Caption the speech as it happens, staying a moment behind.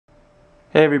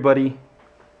Hey everybody,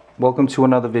 welcome to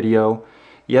another video.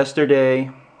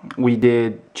 Yesterday we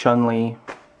did Chun-Li,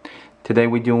 today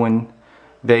we're doing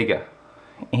Vega,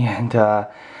 and I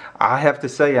have to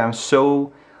say I'm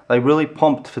so really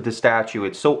pumped for the statue.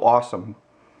 It's so awesome,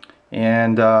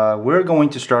 and we're going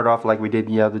to start off like we did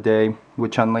the other day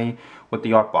with Chun-Li with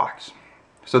the art box.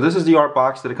 So this is the art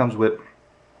box that it comes with.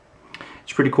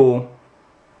 It's pretty cool.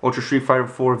 Ultra Street Fighter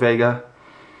 4 Vega.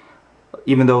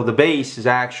 Even though the base is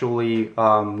actually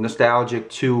nostalgic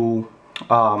to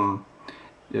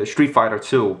Street Fighter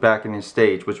 2 back in his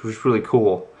stage, which was really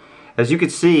cool. As you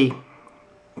can see,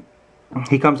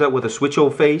 he comes out with a switch-o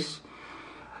face,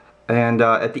 and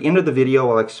at the end of the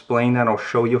video I'll explain that. I'll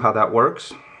show you how that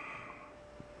works.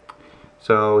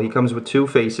 So he comes with two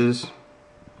faces,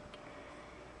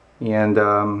 and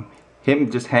him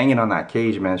just hanging on that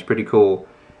cage, man, it's pretty cool.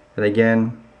 And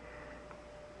again,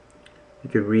 you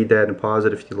could read that and pause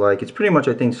it if you like. It's pretty much,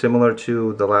 I think, similar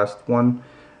to the last one.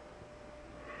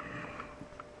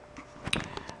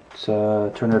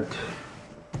 So turn it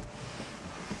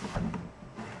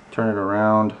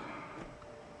around.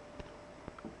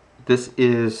 This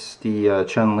is the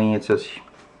Chun-Li. It says,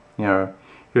 you know,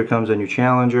 here comes a new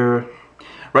challenger.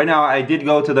 Right now, I did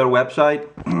go to their website,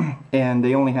 and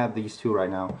they only have these two right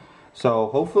now. So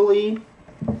hopefully,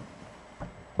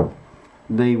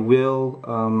 they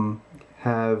will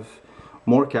have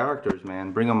more characters,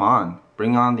 man. Bring them on.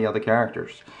 Bring on the other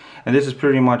characters. And this is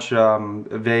pretty much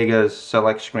Vega's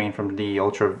select screen from the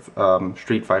Ultra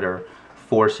Street Fighter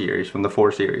 4 series, from the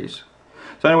 4 series.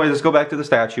 So anyway, let's go back to the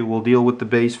statue. We'll deal with the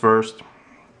base first.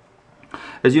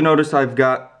 As you notice, I've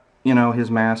got, you know, his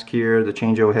mask here, the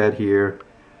change-o head here.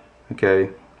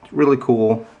 Okay, it's really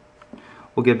cool.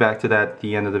 We'll get back to that at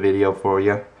the end of the video for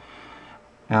you.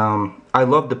 I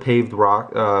love the paved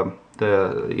rock,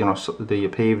 the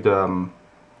paved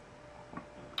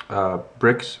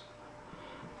bricks.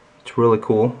 It's really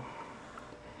cool,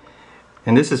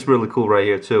 and this is really cool right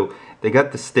here too. They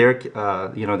got the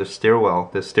the stairwell,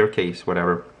 the staircase,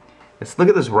 whatever. Look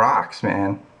at these rocks,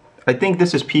 man. I think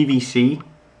this is PVC.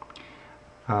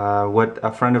 What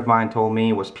a friend of mine told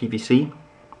me was PVC.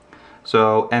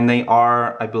 So, and they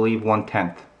are, I believe,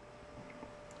 1/10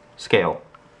 scale.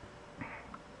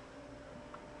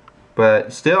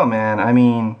 But still, man, I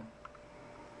mean,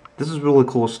 this is really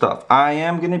cool stuff. I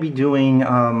am going to be doing,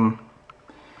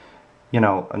 you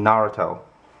know, Naruto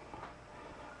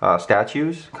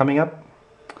statues coming up.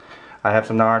 I have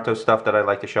some Naruto stuff that I'd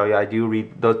like to show you. I do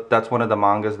read, that's one of the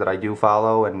mangas that I do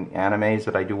follow and animes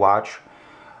that I do watch.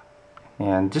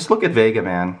 And just look at Vega,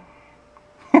 man.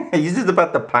 He's just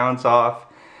about to pounce off,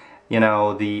 you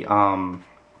know, the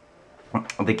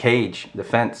cage, the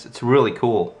fence. It's really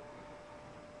cool.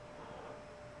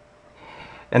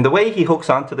 And the way he hooks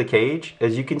onto the cage,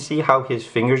 as you can see how his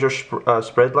fingers are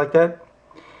spread like that,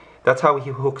 that's how he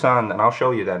hooks on, and I'll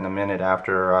show you that in a minute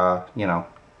after, you know,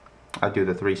 I do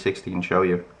the 360 and show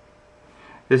you.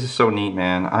 This is so neat,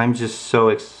 man. I'm just so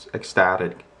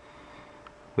ecstatic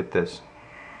with this.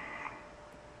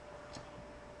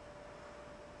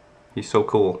 He's so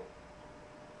cool.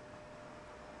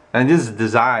 And this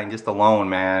design, just alone,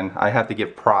 man, I have to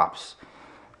give props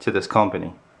to this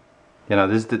company. You know,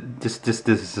 this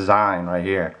design right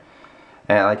here.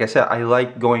 And like I said, I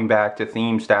like going back to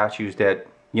theme statues that,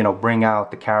 you know, bring out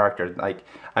the character. Like,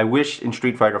 I wish in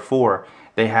Street Fighter 4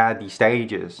 they had these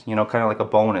stages, you know, kind of like a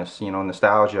bonus, you know,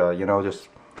 nostalgia, you know, just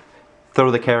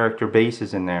throw the character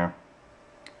bases in there,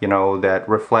 you know, that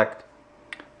reflect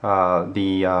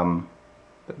the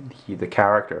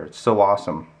character. It's so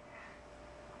awesome.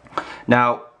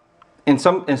 Now, in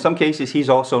some cases, he's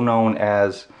also known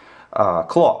as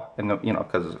Claw, and you know,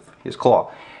 because of his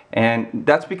claw, and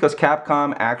that's because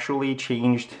Capcom actually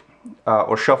changed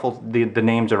or shuffled the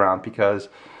names around, because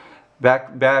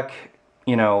back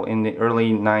you know, in the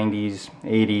early 90s,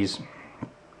 80s,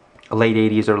 late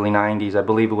 80s, early 90s, I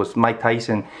believe it was Mike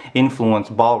Tyson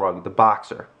influenced Balrog, the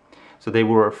boxer. So they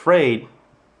were afraid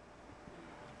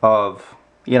of,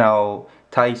 you know,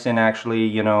 Tyson actually,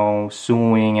 you know,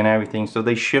 suing and everything, so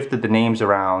they shifted the names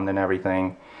around and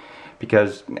everything.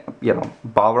 Because, you know,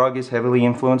 Balrog is heavily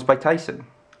influenced by Tyson.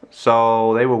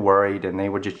 So they were worried, and they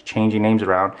were just changing names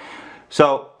around.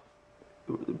 So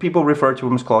people refer to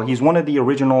him as Claw. He's one of the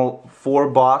original 4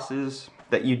 bosses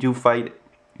that you do fight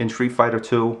in Street Fighter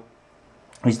 2.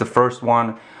 He's the first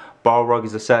one. Balrog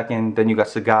is the second. Then you got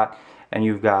Sagat, and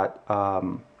you've got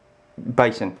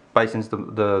Bison. Bison's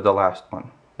the last one.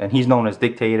 And he's known as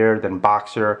Dictator, then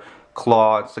Boxer,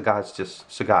 Claw, and Sagat's just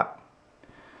Sagat.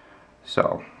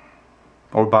 So,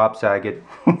 or Bob Saget,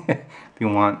 if you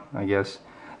want, I guess.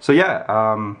 So yeah,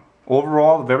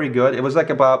 overall very good. It was like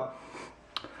about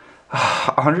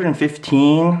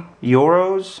 115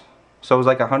 euros. So it was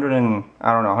like 100 and,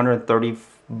 I don't know, 130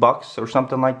 bucks or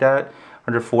something like that.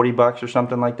 140 bucks or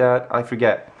something like that. I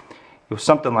forget. It was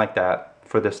something like that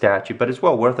for the statue, but it's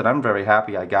well worth it. I'm very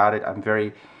happy I got it. I'm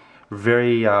very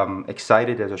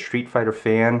excited as a Street Fighter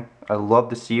fan. I love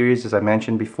the series, as I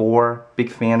mentioned before.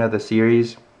 Big fan of the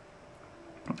series.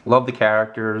 Love the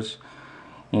characters,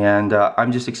 and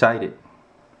I'm just excited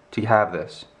to have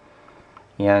this.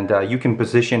 And you can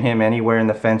position him anywhere in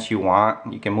the fence you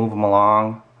want. You can move him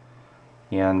along,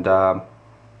 and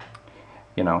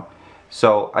you know.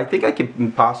 So I think I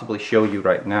could possibly show you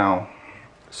right now.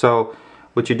 So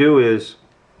what you do is,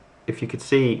 if you could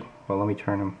see, well, let me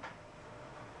turn him.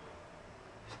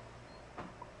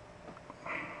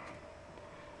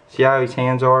 See how his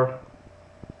hands are?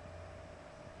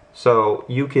 So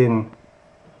you can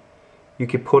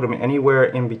put him anywhere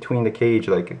in between the cage,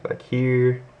 like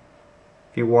here,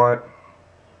 if you want.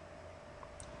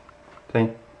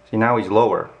 See now he's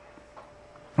lower.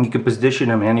 You can position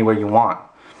him anywhere you want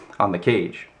on the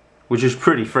cage, which is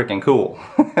pretty freaking cool.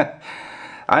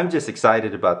 I'm just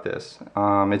excited about this.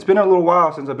 It's been a little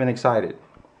while since I've been excited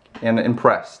and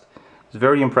impressed. It's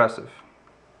very impressive.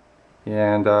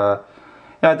 And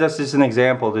yeah, that's just an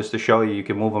example, just to show you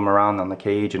can move them around on the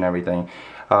cage and everything.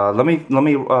 Let me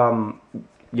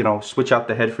you know, switch out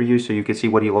the head for you so you can see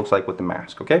what he looks like with the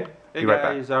mask. Okay? Hey right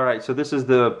guys, back. All right. So this is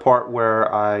the part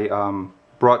where I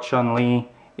brought Chun-Li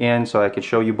in so I could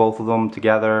show you both of them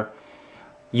together.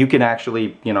 You can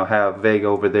actually, you know, have Vega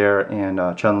over there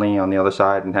and Chun-Li on the other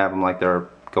side and have them like they're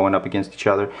going up against each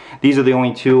other. These are the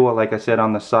only two, like I said,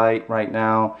 on the site right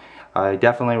now. I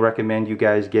definitely recommend you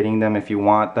guys getting them if you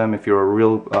want them. If you're a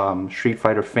real Street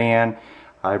Fighter fan,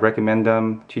 I recommend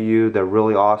them to you. They're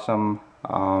really awesome.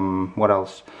 What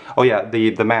else? Oh yeah,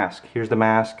 the mask. Here's the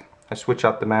mask. I switch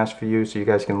out the mask for you so you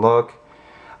guys can look.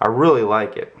 I really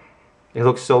like it. It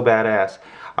looks so badass.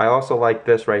 I also like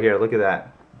this right here. Look at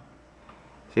that.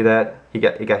 See that? He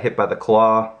got hit by the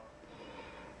claw.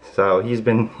 So he's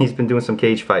been doing some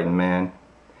cage fighting, man.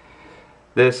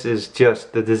 This is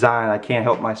just the design. I can't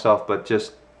help myself but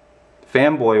just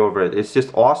fanboy over it. It's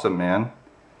just awesome, man.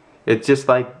 It's just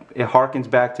like, it harkens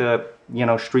back to, you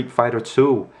know, Street Fighter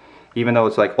 2. Even though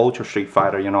it's like Ultra Street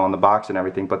Fighter, you know, on the box and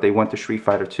everything, but they went to Street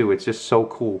Fighter 2. It's just so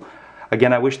cool.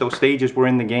 Again, I wish those stages were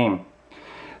in the game.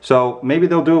 So maybe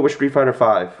they'll do it with Street Fighter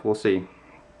 5. We'll see.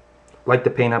 Like the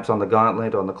paint ups on the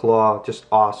gauntlet, on the claw, just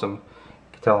awesome.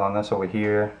 You can tell on this over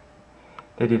here.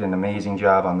 They did an amazing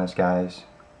job on this, guys.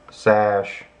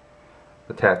 Sash,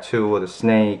 the tattoo of the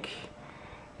snake.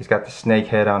 He's got the snake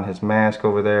head on his mask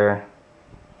over there.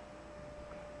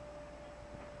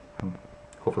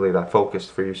 Hopefully that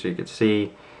focused for you so you could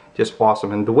see. Just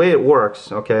awesome. And the way it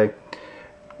works, okay,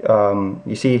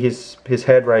 you see his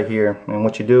head right here, and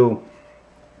what you do,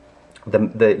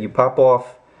 you pop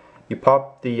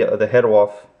the head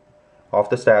off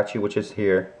the statue, which is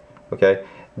here, okay.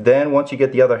 Then once you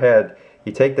get the other head,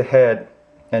 you take the head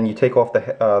and you take off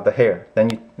the hair. Then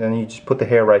you just put the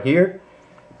hair right here,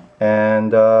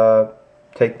 and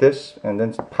take this and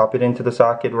then pop it into the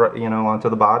socket, you know, onto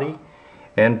the body,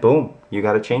 and boom, you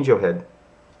got a change-o head.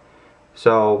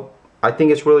 So I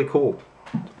think it's really cool.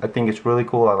 I think it's really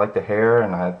cool. I like the hair,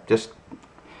 and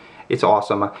it's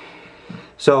awesome.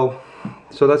 So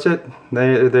that's it.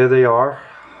 There they are.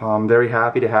 I'm very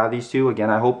happy to have these two. Again,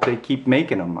 I hope they keep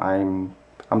making them.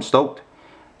 I'm stoked.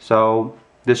 So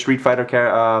this Street Fighter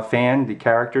fan, the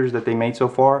characters that they made so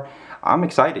far, I'm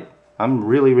excited. I'm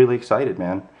really excited,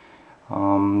 man.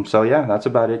 So yeah, that's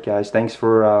about it, guys. Thanks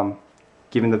for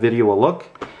giving the video a look.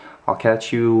 I'll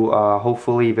catch you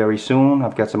hopefully very soon.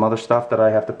 I've got some other stuff that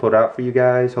I have to put out for you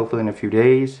guys, hopefully in a few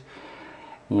days.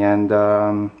 And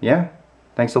yeah,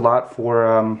 thanks a lot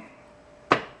for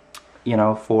you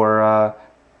know, for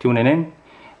tuning in,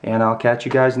 and I'll catch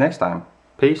you guys next time.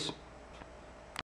 Peace.